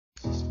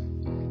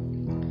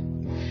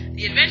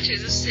The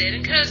Adventures of Sid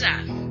and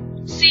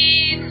Kozaf.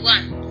 Scene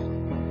 1.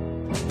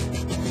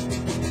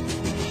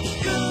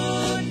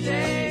 Good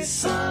day,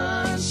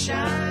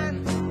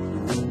 sunshine.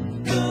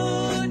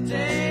 Good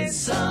day,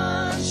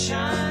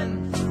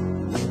 sunshine.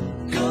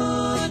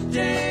 Good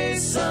day,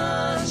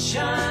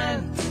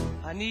 sunshine.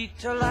 I need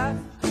to laugh,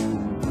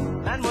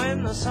 and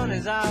when the sun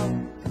is out,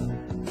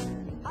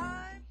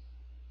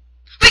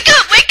 Wake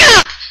up! Wake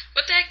up!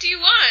 What the heck do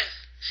you want?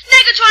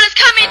 Negatron is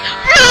coming!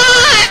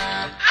 Run!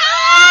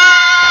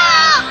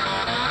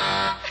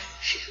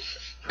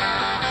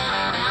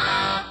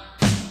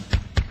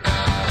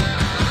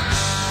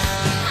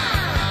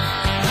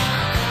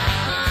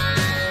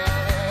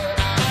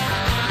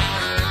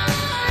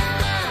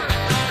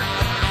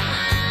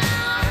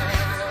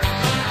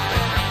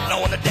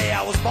 on the day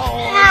I was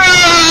born,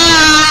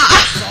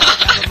 saw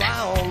gathered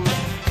round,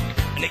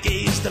 and they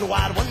gazed in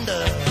wide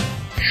wonder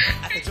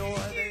at the joy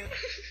they...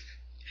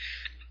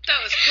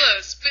 That was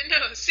close, but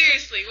no,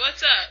 seriously,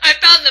 what's up? I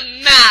found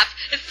the map.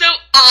 It's so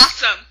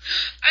awesome.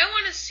 I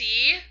want to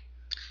see...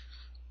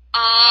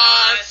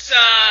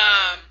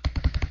 Awesome.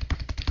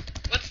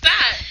 What's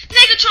that?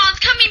 Negatron's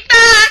coming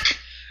back!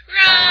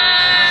 Run!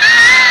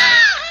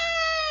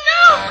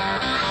 No!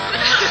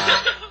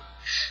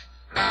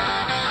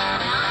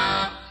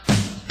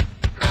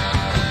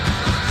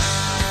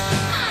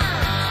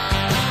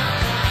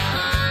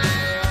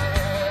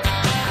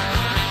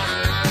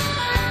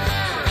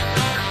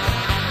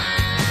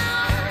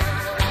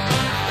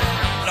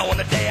 On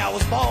the day I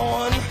was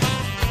born,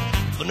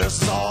 the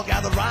nurses all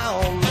gathered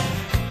round,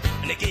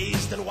 and they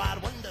gazed in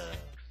wide wonder.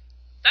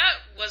 That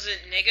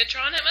wasn't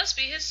Negatron, it must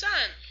be his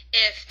son.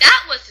 If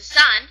that was his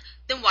son,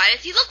 then why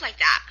does he look like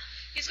that?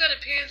 He's got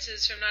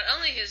appearances from not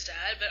only his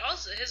dad, but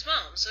also his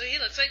mom, so he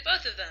looks like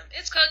both of them.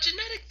 It's called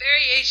genetic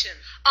variation.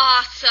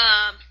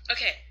 Awesome.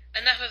 Okay,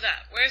 enough of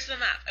that. Where's the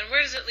map, and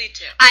where does it lead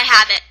to? I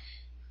have it.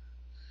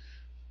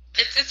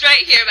 It's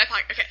right here in my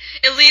pocket. Okay.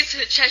 It leads to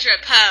the treasure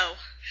of Poe.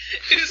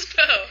 Who's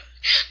Poe?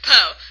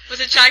 Poe was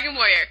a dragon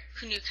warrior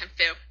who knew Kung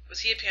Fu.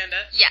 Was he a panda?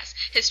 Yes.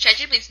 His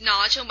treasure brings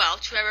knowledge and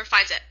wealth to whoever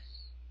finds it.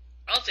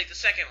 I'll take the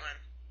second one.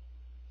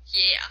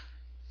 Yeah.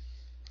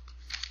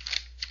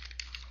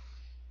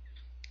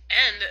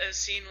 End of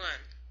Scene 1.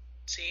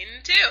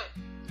 Scene 2.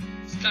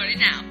 Starting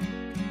now.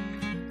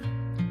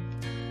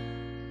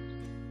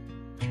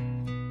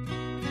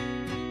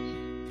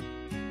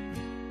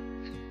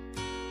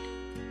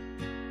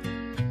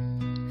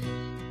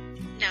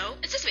 No,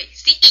 it's this way.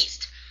 See,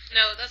 east.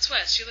 No, that's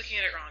west. You're looking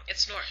at it wrong.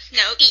 It's north.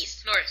 No,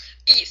 east. North.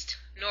 East.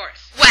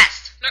 North.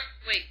 West.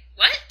 Wait,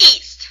 what?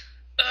 East.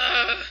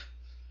 Ugh.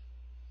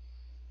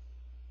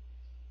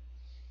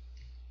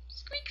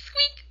 Squeak,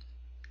 squeak.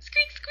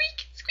 Squeak,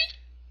 squeak. Squeak,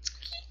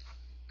 squeaky.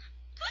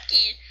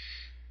 Squeaky.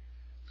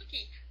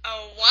 Squeaky. A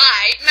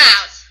white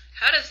mouse.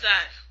 How does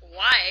that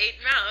white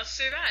mouse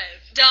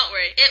survive? Don't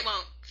worry, it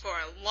won't for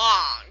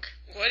long.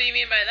 What do you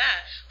mean by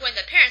that? When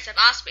the parents have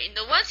offspring,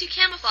 the ones who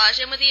camouflage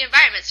in with the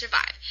environment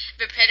survive.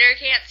 If a predator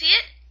can't see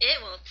it,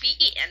 it won't be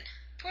eaten.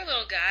 Poor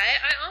little guy.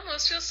 I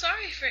almost feel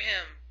sorry for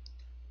him.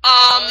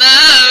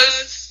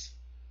 Almost.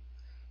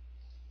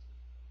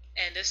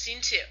 End of Scene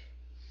 2.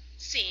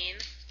 Scene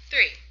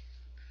 3.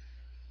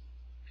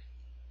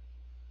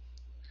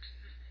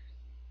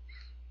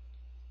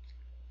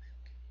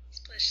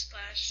 Splish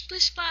splash.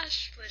 Splish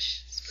splash.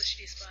 Splish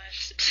splishity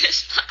splash.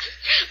 Splish splash.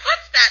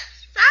 What's that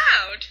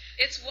sound?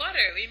 It's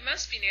water. We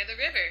must be near the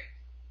river.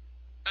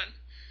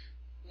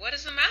 What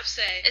does the map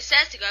say? It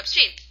says to go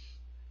upstream.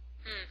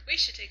 We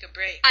should take a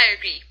break. I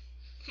agree.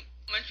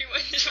 Munchy,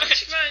 munchy,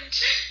 Munch, munchy.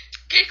 munch.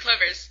 Good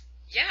clovers.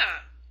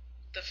 Yeah.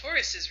 The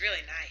forest is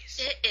really nice.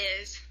 It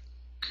is.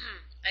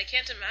 I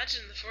can't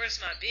imagine the forest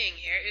not being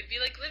here. It'd be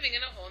like living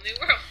in a whole new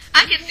world.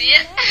 I can see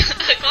it.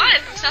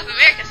 Iguanas from South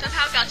America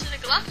somehow got to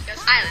the Galapagos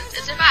Islands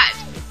and survived.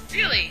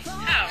 Really?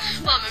 How?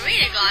 Well,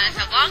 marine iguanas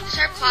have long,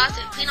 sharp claws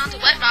that cling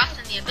onto wet rocks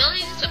and the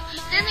ability to swim.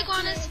 Then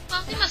iguanas, well,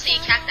 they mostly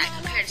eat cacti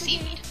compared to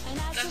seaweed.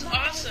 That's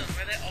awesome.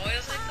 Were they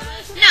always like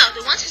that? No,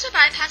 the ones who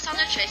survived passed on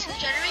their traits to the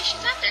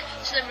generations after,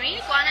 so the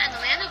marine iguana and the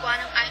land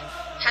iguana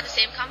have the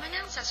same common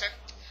ancestor.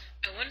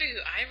 I wonder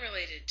who I'm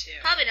related to.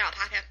 Probably an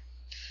alpaca.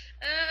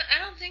 I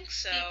don't think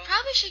so. You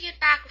probably should get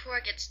back before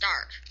it gets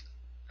dark.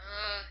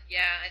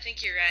 Yeah, I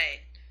think you're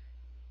right.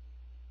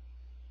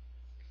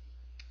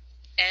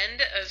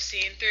 End of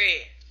Scene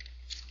 3.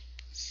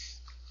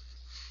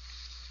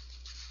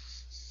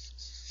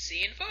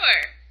 Scene 4.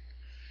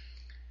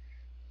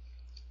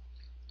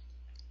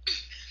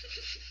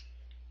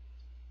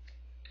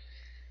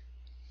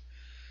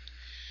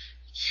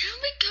 Can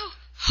we go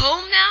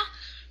home now?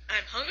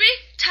 I'm hungry,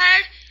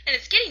 tired, and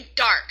it's getting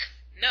dark.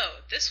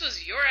 No, this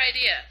was your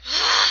idea.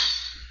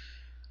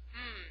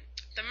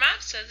 The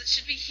map says it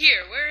should be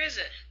here. Where is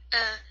it?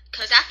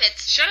 Kozaf,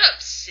 it's... Shut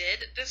up,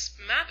 Sid. This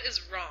map is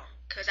wrong.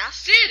 Kozaf?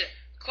 Sid!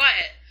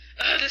 Quiet.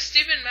 The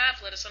stupid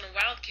map led us on a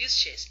wild goose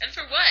chase. And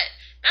for what?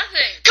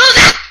 Nothing.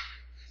 Kozaf!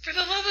 For the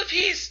love of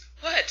peace.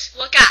 What?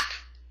 Look up.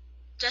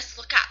 Just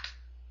look up.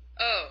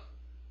 Oh.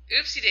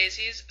 Oopsie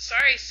daisies.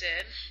 Sorry,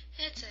 Sid.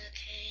 It's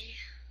okay.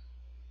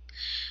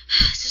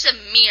 It's just a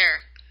mirror.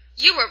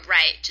 You were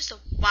right. Just a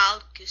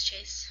wild goose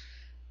chase.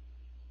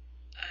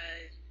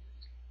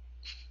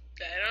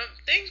 I don't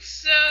think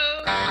so.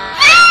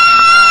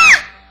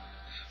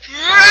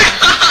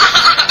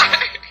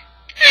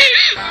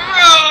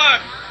 Roar!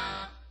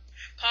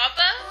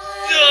 Papa?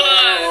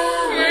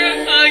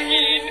 We're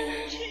hugging.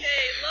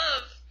 Yay,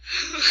 love.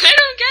 I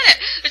don't get it.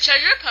 The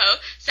treasure of Poe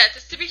sent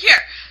us to be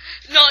here.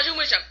 Knowledge and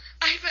wisdom.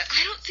 But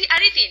I don't see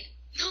anything.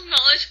 No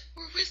knowledge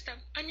or wisdom.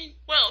 I mean,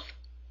 wealth.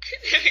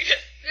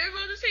 They're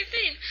both the same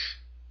thing.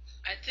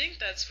 I think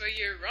that's where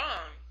you're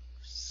wrong,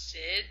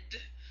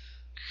 Sid.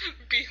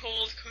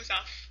 Behold,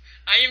 Kozaf,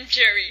 I am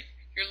Jerry,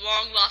 your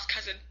long-lost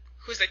cousin,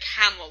 who's a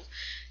camel.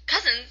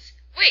 Cousins?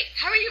 Wait,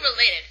 how are you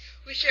related?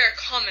 We share a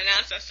common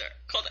ancestor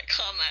called a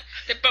comma.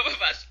 The both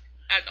of us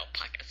have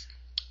alpacas.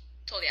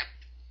 Told ya.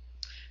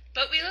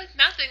 But we look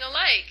nothing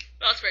alike.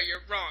 That's where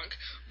you're wrong.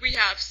 We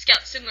have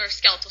similar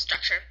skeletal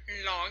structure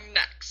and long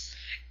necks.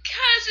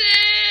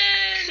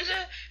 Cousins!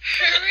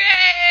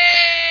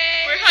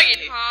 Hooray! We're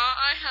hugging. Huh?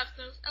 I have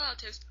no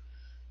relatives.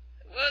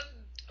 Well,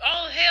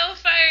 all hail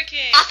Fire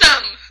King!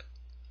 Awesome!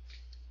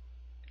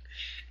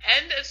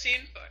 End of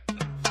scene 4.